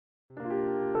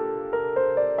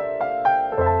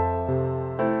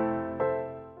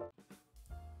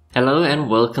and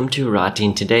welcome to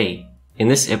Writing Today. In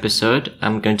this episode,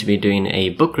 I'm going to be doing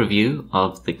a book review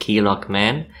of The Keylock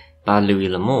Man by Louis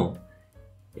L'Amour.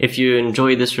 If you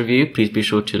enjoy this review, please be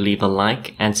sure to leave a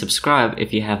like and subscribe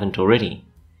if you haven't already.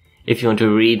 If you want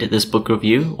to read this book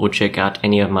review or check out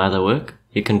any of my other work,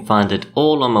 you can find it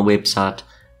all on my website,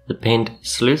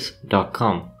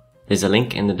 thepensedsleuth.com. There's a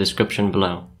link in the description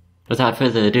below. Without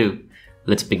further ado,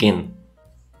 let's begin.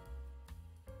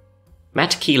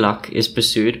 Matt Keylock is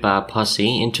pursued by a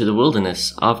posse into the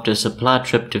wilderness after a supply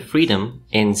trip to freedom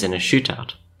ends in a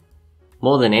shootout.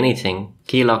 More than anything,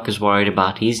 Keylock is worried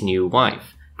about his new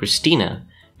wife, Christina,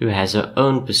 who has her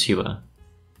own pursuer.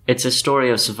 It's a story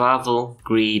of survival,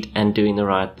 greed, and doing the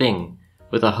right thing,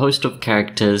 with a host of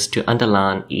characters to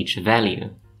underline each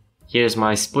value. Here's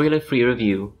my spoiler-free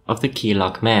review of The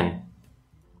Keylock Man.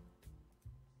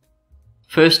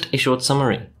 First, a short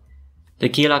summary. The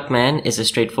Keylock Man is a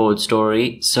straightforward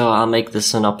story, so I'll make the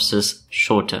synopsis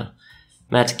shorter.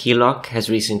 Matt Keylock has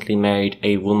recently married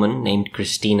a woman named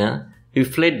Christina, who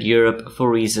fled Europe for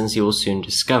reasons you will soon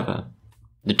discover.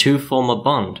 The two form a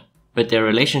bond, but their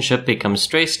relationship becomes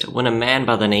stressed when a man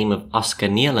by the name of Oscar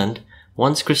Neerland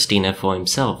wants Christina for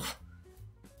himself.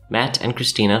 Matt and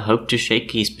Christina hope to shake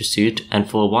his pursuit, and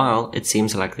for a while it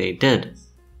seems like they did.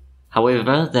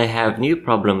 However, they have new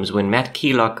problems when Matt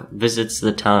Keylock visits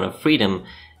the town of Freedom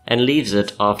and leaves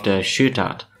it after a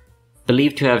shootout.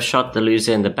 Believed to have shot the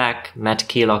loser in the back, Matt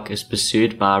Keylock is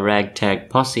pursued by a ragtag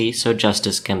posse so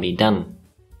justice can be done.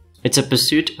 It's a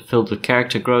pursuit filled with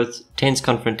character growth, tense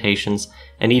confrontations,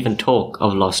 and even talk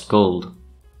of lost gold.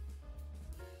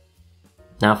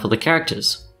 Now for the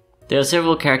characters. There are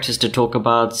several characters to talk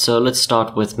about, so let's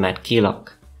start with Matt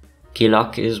Keylock.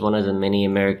 Keylock is one of the many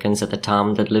Americans at the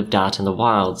time that lived out in the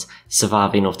wilds,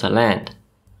 surviving off the land.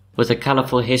 With a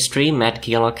colorful history, Matt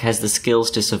Keylock has the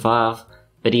skills to survive,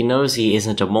 but he knows he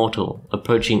isn't immortal,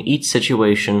 approaching each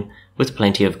situation with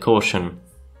plenty of caution.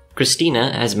 Christina,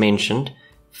 as mentioned,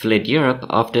 fled Europe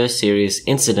after a serious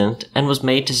incident and was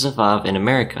made to survive in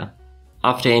America.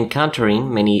 After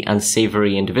encountering many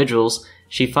unsavory individuals,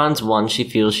 she finds one she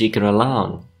feels she can rely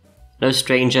on. No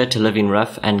stranger to living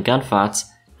rough and gunfights,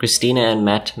 Christina and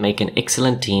Matt make an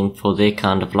excellent team for their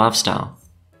kind of lifestyle.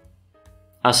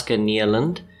 Oscar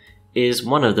Neerland is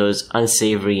one of those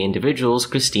unsavory individuals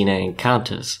Christina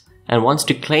encounters, and wants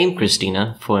to claim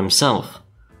Christina for himself.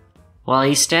 While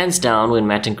he stands down when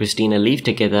Matt and Christina leave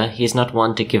together, he is not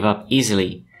one to give up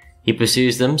easily. He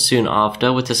pursues them soon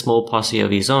after with a small posse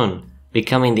of his own,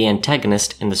 becoming the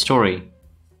antagonist in the story.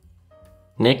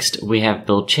 Next, we have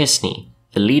Bill Chesney,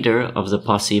 the leader of the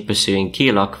posse pursuing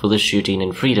Keylock for the shooting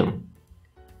in Freedom.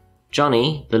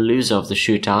 Johnny, the loser of the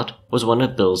shootout, was one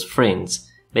of Bill's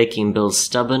friends, making Bill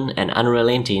stubborn and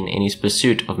unrelenting in his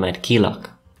pursuit of Matt Keylock.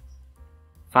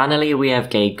 Finally, we have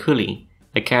Gay Cooley,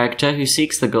 a character who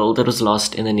seeks the gold that was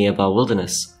lost in the nearby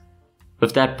wilderness.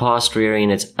 With that past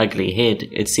rearing its ugly head,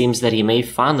 it seems that he may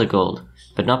find the gold,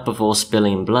 but not before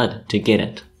spilling blood to get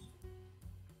it.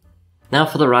 Now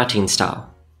for the writing style.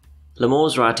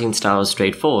 L'Amour's writing style is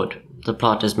straightforward. The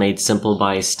plot is made simple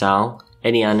by his style,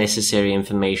 any unnecessary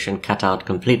information cut out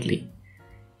completely.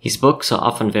 His books are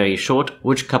often very short,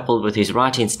 which coupled with his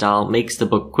writing style makes the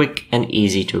book quick and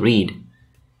easy to read.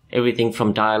 Everything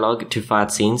from dialogue to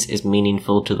fight scenes is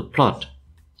meaningful to the plot.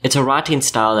 It's a writing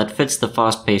style that fits the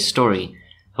fast-paced story.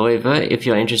 However, if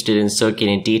you're interested in soaking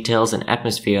in details and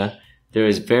atmosphere, there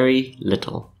is very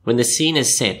little. When the scene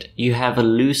is set, you have a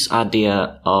loose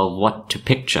idea of what to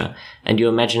picture, and your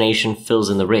imagination fills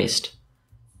in the rest.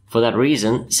 For that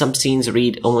reason, some scenes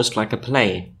read almost like a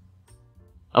play.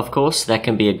 Of course, that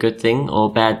can be a good thing or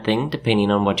a bad thing depending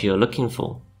on what you're looking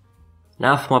for.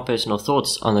 Now for my personal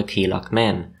thoughts on The Keylock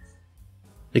Man.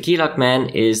 The Keylock Man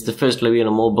is the first Louis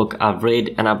L'Amour book I've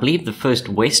read, and I believe the first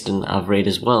Western I've read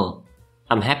as well.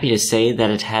 I'm happy to say that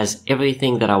it has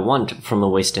everything that I want from a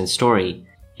Western story.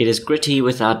 It is gritty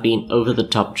without being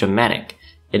over-the-top dramatic.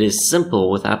 It is simple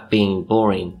without being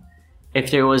boring. If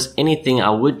there was anything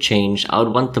I would change, I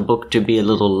would want the book to be a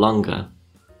little longer.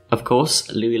 Of course,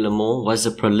 Louis L'Amour was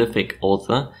a prolific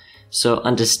author, so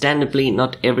understandably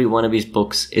not every one of his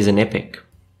books is an epic.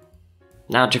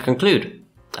 Now to conclude,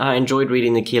 I enjoyed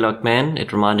reading The Keylock Man.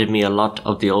 It reminded me a lot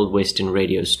of the old Western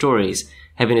radio stories,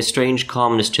 having a strange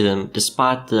calmness to them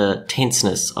despite the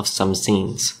tenseness of some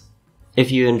scenes. If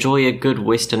you enjoy a good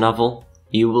Western novel,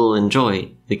 you will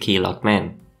enjoy The Keylock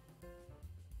Man.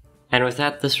 And with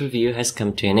that, this review has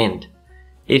come to an end.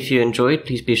 If you enjoyed,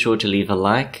 please be sure to leave a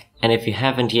like, and if you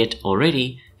haven't yet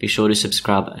already, be sure to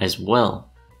subscribe as well.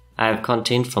 I have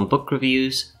content from book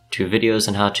reviews, to videos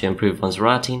on how to improve one's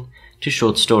writing, to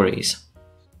short stories.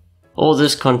 All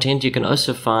this content you can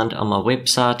also find on my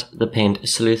website,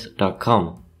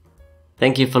 thepennedsleuth.com.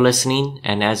 Thank you for listening,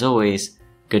 and as always,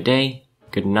 good day,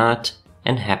 good night,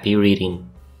 and happy reading.